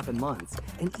in your lap in months.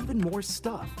 And even more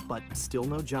stuff, but still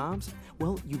no jobs?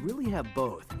 Well, you really have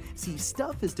both. See,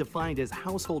 stuff is defined as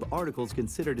household articles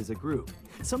considered as a group.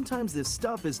 Sometimes this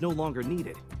stuff is no longer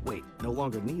needed. Wait, no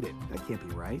longer needed? That can't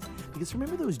be right. Because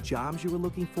remember those jobs you were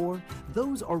looking for?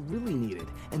 Those are really needed,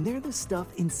 and they're the stuff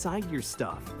inside your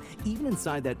stuff. Even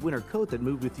inside that winter coat that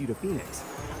moved with you to Phoenix.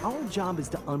 Our job is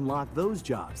to unlock those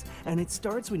jobs, and it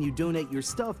starts when you donate your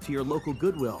stuff to your local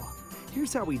Goodwill.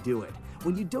 Here's how we do it.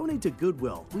 When you donate to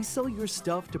Goodwill, we sell your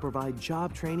stuff to provide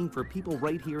job training for people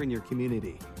right here in your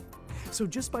community. So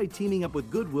just by teaming up with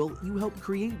Goodwill, you help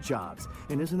create jobs.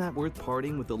 And isn't that worth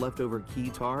parting with the leftover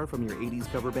guitar from your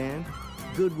 80s cover band?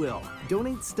 Goodwill.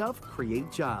 Donate stuff, create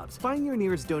jobs. Find your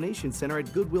nearest donation center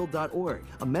at goodwill.org.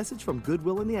 A message from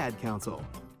Goodwill and the Ad Council.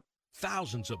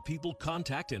 Thousands of people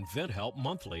contact InventHelp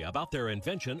monthly about their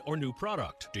invention or new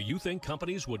product. Do you think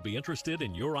companies would be interested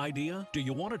in your idea? Do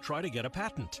you want to try to get a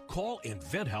patent? Call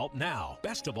InventHelp now.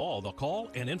 Best of all, the call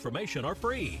and information are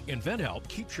free. InventHelp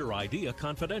keeps your idea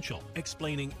confidential,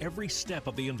 explaining every step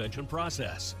of the invention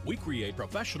process. We create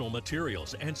professional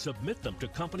materials and submit them to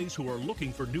companies who are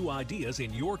looking for new ideas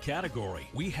in your category.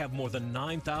 We have more than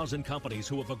 9,000 companies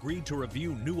who have agreed to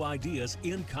review new ideas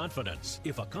in confidence.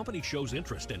 If a company shows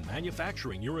interest in manufacturing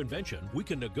your invention, we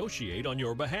can negotiate on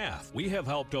your behalf. We have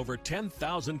helped over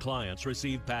 10,000 clients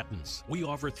receive patents. We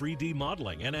offer 3D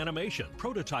modeling and animation,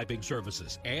 prototyping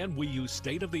services, and we use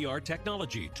state-of-the-art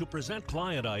technology to present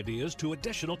client ideas to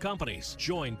additional companies.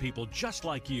 Join people just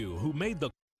like you who made the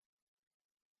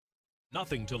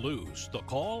nothing to lose. The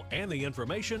call and the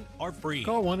information are free.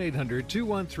 Call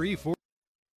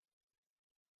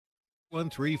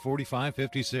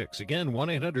 1-800-213-4556. Again,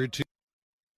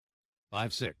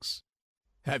 1-800-213-4556.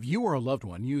 Have you or a loved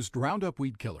one used Roundup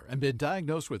Weed Killer and been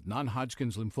diagnosed with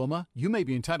non-Hodgkin's lymphoma? You may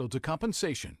be entitled to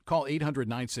compensation. Call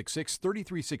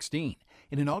 800-966-3316.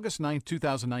 In an August 9,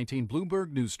 2019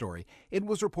 Bloomberg News story, it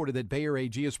was reported that Bayer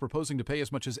AG is proposing to pay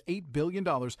as much as $8 billion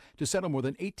to settle more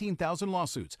than 18,000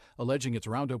 lawsuits, alleging its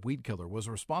Roundup Weed Killer was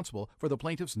responsible for the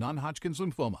plaintiff's non-Hodgkin's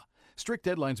lymphoma. Strict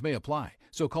deadlines may apply,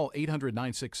 so call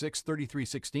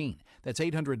 800-966-3316. That's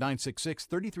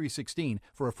 800-966-3316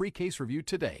 for a free case review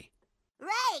today.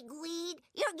 Ragweed,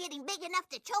 you're getting big enough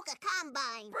to choke a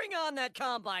combine. Bring on that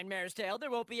combine, Mare's Tail.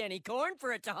 There won't be any corn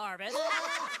for it to harvest.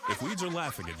 If weeds are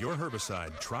laughing at your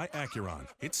herbicide, try Acuron.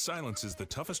 It silences the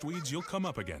toughest weeds you'll come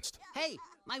up against. Hey,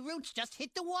 my roots just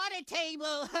hit the water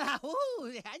table.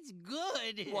 Ooh, that's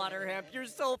good. Water hemp, you're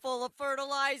so full of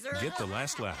fertilizer. Get the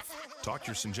last laugh. Talk to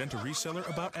your Syngenta reseller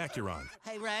about Acuron.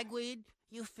 Hey, Ragweed,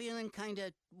 you feeling kind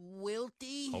of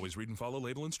wilty? Always read and follow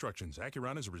label instructions.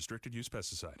 Acuron is a restricted use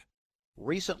pesticide.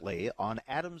 Recently on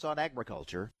Adams on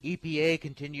Agriculture, EPA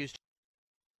continues to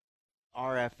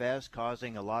RFS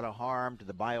causing a lot of harm to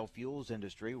the biofuels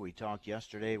industry. We talked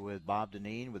yesterday with Bob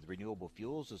Deneen with Renewable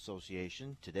Fuels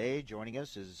Association. Today joining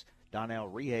us is Danielle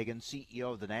Rehagen,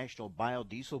 CEO of the National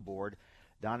Biodiesel Board.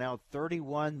 Danielle,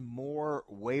 31 more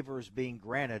waivers being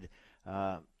granted.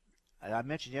 I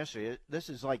mentioned yesterday, this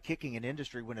is like kicking an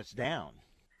industry when it's down.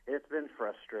 It's been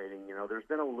frustrating. You know, there's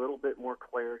been a little bit more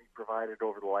clarity provided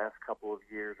over the last couple of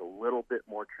years, a little bit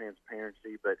more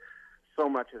transparency, but so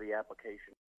much of the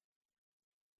application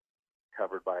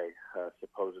covered by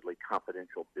supposedly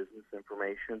confidential business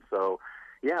information. So,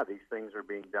 yeah, these things are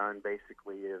being done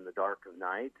basically in the dark of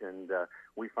night, and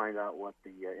we find out what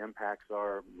the impacts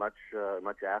are much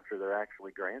after they're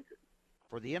actually granted.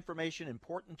 For the information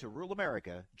important to rural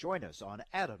America, join us on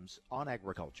Adams on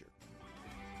Agriculture.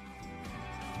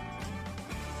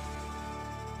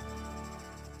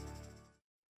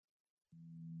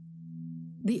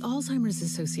 The Alzheimer's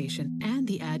Association and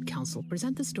the Ad Council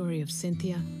present the story of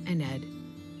Cynthia and Ed.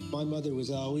 My mother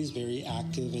was always very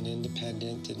active and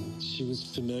independent, and she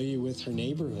was familiar with her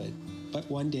neighborhood. But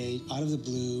one day, out of the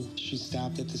blue, she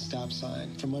stopped at the stop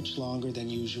sign for much longer than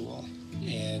usual.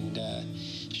 And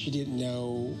she didn't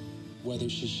know whether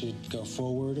she should go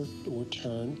forward or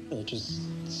turn or just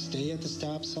stay at the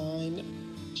stop sign.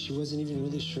 She wasn't even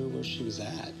really sure where she was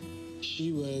at.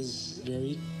 She was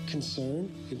very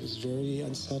concerned. It was very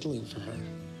unsettling for her.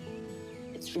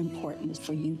 It's important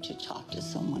for you to talk to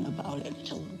someone about it,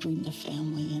 to bring the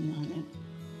family in on it.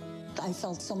 I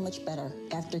felt so much better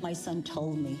after my son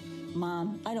told me,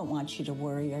 Mom, I don't want you to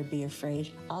worry or be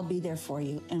afraid. I'll be there for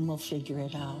you and we'll figure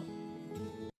it out.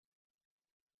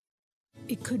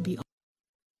 It could be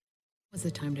was the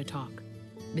time to talk.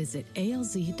 Visit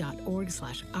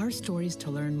alz.org/ourstories to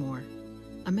learn more.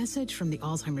 A message from the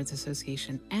Alzheimer's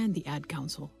Association and the Ad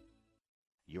Council.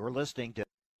 You're listening to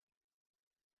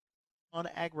on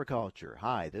Agriculture.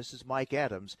 Hi, this is Mike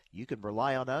Adams. You can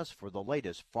rely on us for the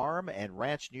latest farm and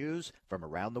ranch news from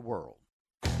around the world.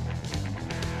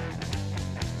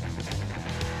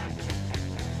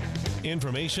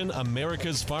 Information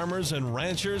America's farmers and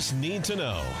ranchers need to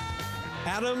know.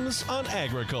 Adams on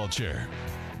Agriculture.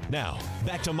 Now,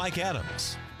 back to Mike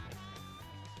Adams.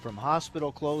 From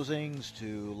hospital closings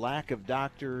to lack of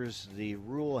doctors, the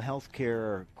rural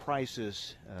healthcare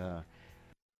crisis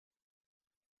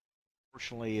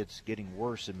Unfortunately, it's getting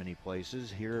worse in many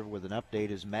places. Here with an update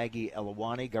is Maggie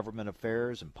Elehwany, Government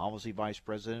Affairs and Policy Vice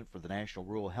President for the National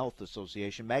Rural Health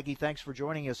Association. Maggie, thanks for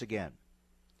joining us again.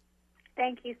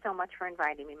 Thank you so much for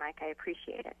inviting me, Mike. I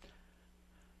appreciate it.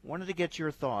 Wanted to get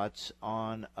your thoughts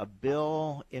on a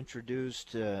bill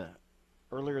introduced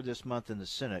earlier this month in the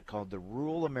Senate called the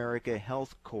Rural America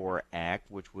Health Corps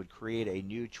Act, which would create a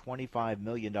new $25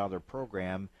 million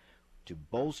program to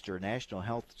bolster National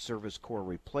Health Service Corps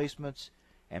replacements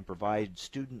and provide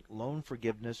student loan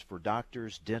forgiveness for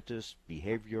doctors, dentists,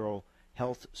 behavioral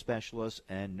health specialists,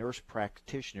 and nurse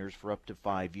practitioners for up to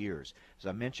 5 years. As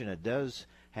I mentioned, it does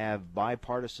have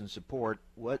bipartisan support.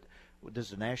 What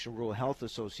does the National Rural Health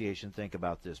Association think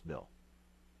about this bill?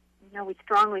 No, we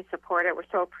strongly support it. We're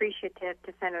so appreciative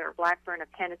to Senator Blackburn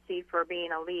of Tennessee for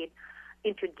being a lead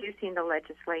introducing the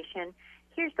legislation.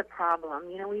 Here's the problem.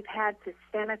 We've had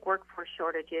systemic workforce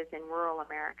shortages in rural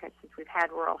America since we've had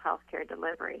rural health care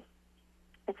delivery.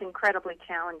 It's incredibly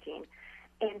challenging.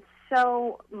 And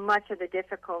so much of the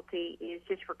difficulty is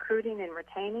just recruiting and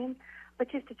retaining,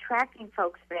 but just attracting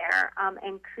folks there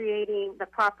and creating the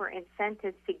proper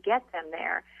incentives to get them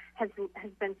there has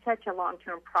been such a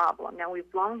long-term problem. Now, we've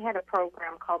long had a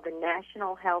program called the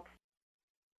National Health.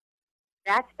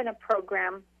 That's been a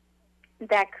program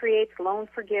that creates loan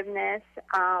forgiveness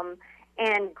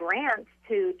and grants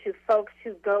to folks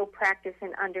who go practice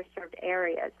in underserved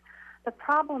areas. The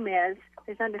problem is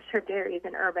there's underserved areas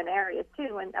in urban areas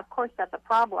too, and of course that's a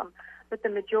problem, but the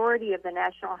majority of the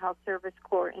National Health Service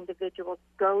Corps individuals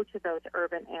go to those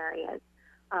urban areas,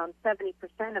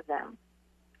 70% of them.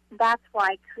 That's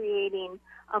why creating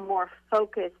a more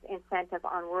focused incentive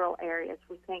on rural areas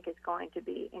we think is going to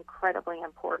be incredibly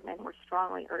important, and we're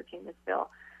strongly urging this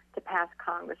bill to pass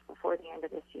Congress before the end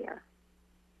of this year.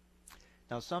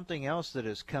 Now, something else that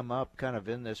has come up kind of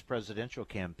in this presidential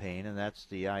campaign, and that's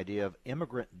the idea of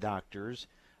immigrant doctors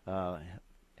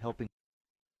helping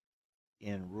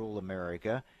in rural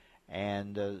America,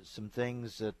 and some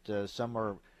things that some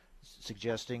are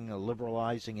suggesting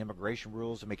liberalizing immigration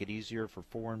rules to make it easier for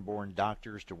foreign-born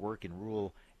doctors to work in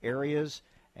rural areas,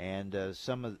 and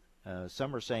some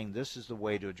are saying this is the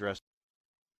way to address.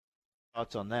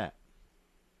 Thoughts on that?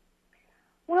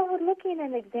 Well, we're looking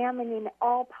and examining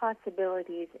all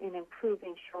possibilities in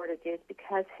improving shortages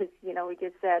because, as we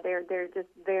just said, they're just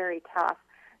very tough.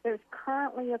 There's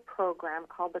currently a program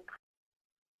called the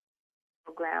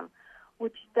program,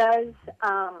 which does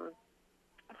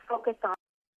focus on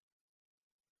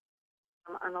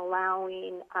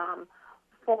allowing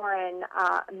foreign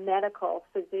medical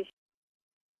physicians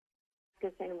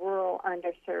in rural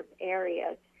underserved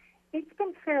areas. It's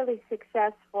been fairly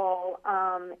successful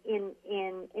in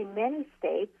many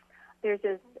states. There's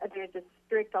a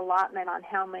strict allotment on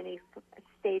how many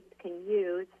states can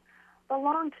use. The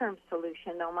long-term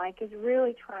solution, though, Mike, is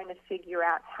really trying to figure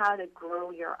out how to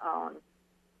grow your own.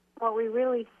 What we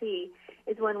really see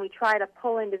is when we try to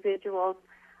pull individuals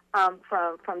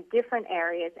from different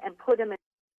areas and put them in.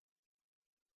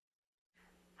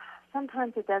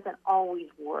 Sometimes it doesn't always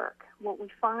work. What we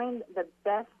find the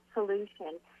best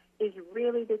solution is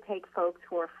really to take folks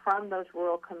who are from those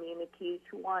rural communities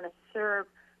who want to serve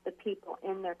the people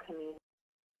in their community.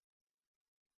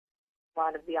 A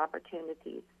lot of the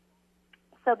opportunities.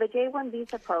 So the J-1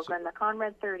 visa program, the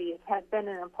Conrad 30, has been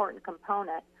an important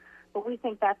component, but we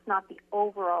think that's not the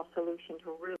overall solution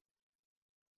to rural.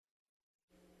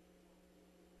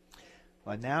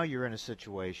 Well, now you're in a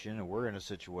situation, and we're in a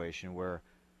situation where,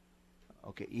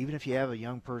 okay, even if you have a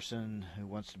young person who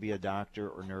wants to be a doctor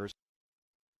or nurse,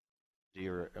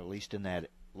 or at least in that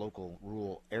local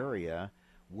rural area,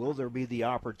 will there be the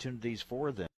opportunities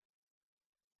for them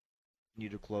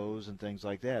to close and things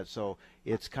like that? So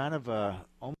it's kind of a...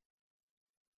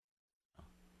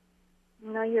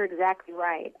 No, you're exactly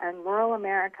right. In rural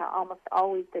America, almost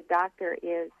always the doctor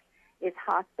is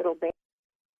hospital-based.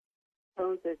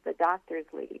 Closes, the doctors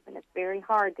leave, and it's very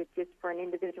hard to just for an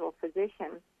individual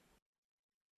physician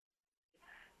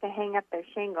to hang up their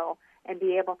shingle and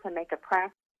be able to make a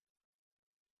practice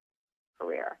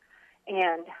career.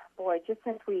 And boy, just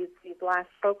since we've last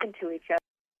spoken to each other,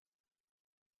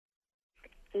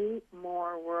 8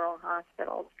 more rural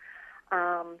hospitals,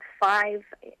 5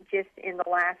 just in the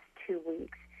last 2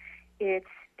 weeks. It's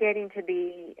getting to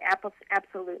be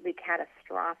absolutely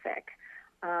catastrophic.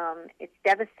 It's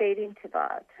devastating to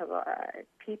the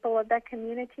people of that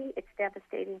community. It's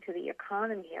devastating to the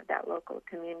economy of that local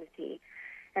community.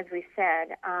 As we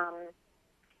said,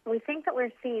 we think that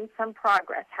we're seeing some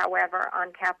progress, however,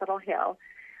 on Capitol Hill,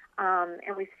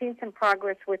 and we've seen some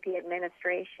progress with the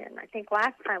administration. I think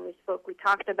last time we spoke, we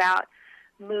talked about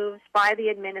moves by the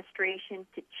administration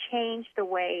to change the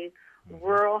way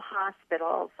rural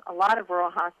hospitals, a lot of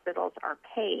rural hospitals are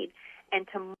paid, and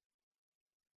to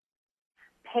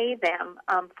pay them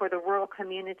for the rural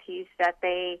communities that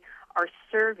they are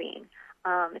serving.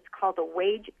 It's called a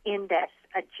wage index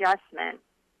adjustment.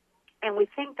 And we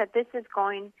think that this is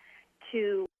going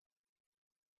to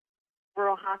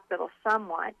rural hospitals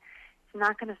somewhat. It's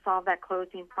not going to solve that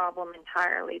closing problem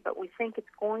entirely, but we think it's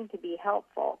going to be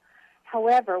helpful.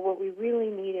 However, what we really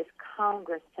need is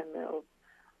Congress to move.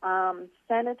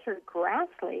 Senator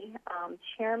Grassley,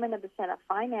 chairman of the Senate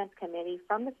Finance Committee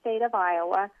from the state of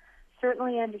Iowa,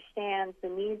 certainly understands the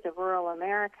needs of rural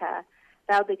America,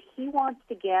 vowed that he wants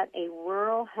to get a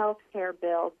rural health care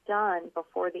bill done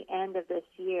before the end of this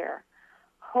year.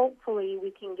 Hopefully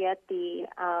we can get the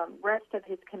rest of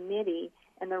his committee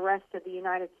and the rest of the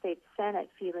United States Senate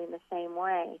feeling the same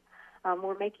way.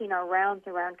 We're making our rounds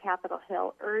around Capitol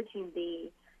Hill urging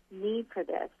the need for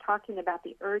this, talking about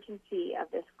the urgency of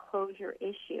this closure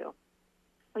issue.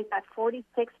 We've got 46%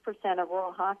 of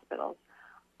rural hospitals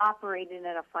operating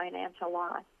at a financial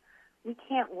loss. We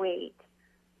can't wait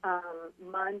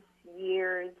months,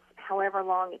 years, however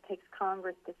long it takes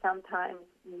Congress to sometimes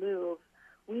move.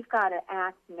 We've got to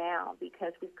act now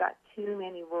because we've got too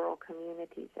many rural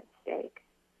communities at stake.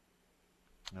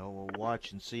 Oh, we'll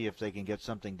watch and see if they can get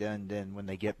something done then when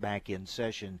they get back in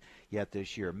session yet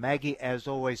this year. Maggie, as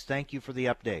always, thank you for the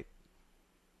update.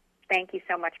 Thank you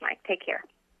so much, Mike. Take care.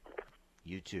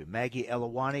 You too. Maggie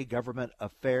Elehwany, Government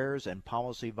Affairs and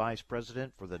Policy Vice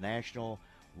President for the National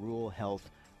Rural Health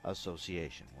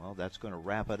Association. Well, that's going to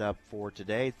wrap it up for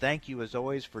today. Thank you, as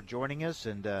always, for joining us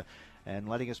and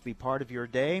letting us be part of your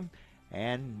day.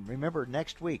 And remember,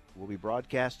 next week we'll be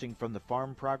broadcasting from the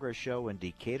Farm Progress Show in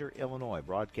Decatur, Illinois,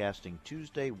 broadcasting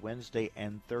Tuesday, Wednesday,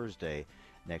 and Thursday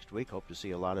next week. Hope to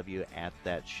see a lot of you at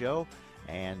that show.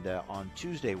 And on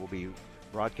Tuesday we'll be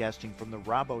broadcasting from the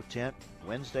Rabo tent.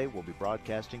 Wednesday we'll be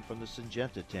broadcasting from the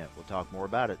Syngenta tent. We'll talk more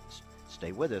about it.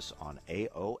 Stay with us on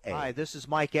AOA. Hi, this is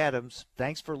Mike Adams.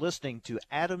 Thanks for listening to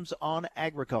Adams on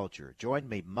Agriculture. Join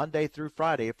me Monday through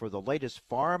Friday for the latest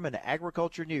farm and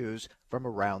agriculture news from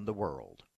around the world.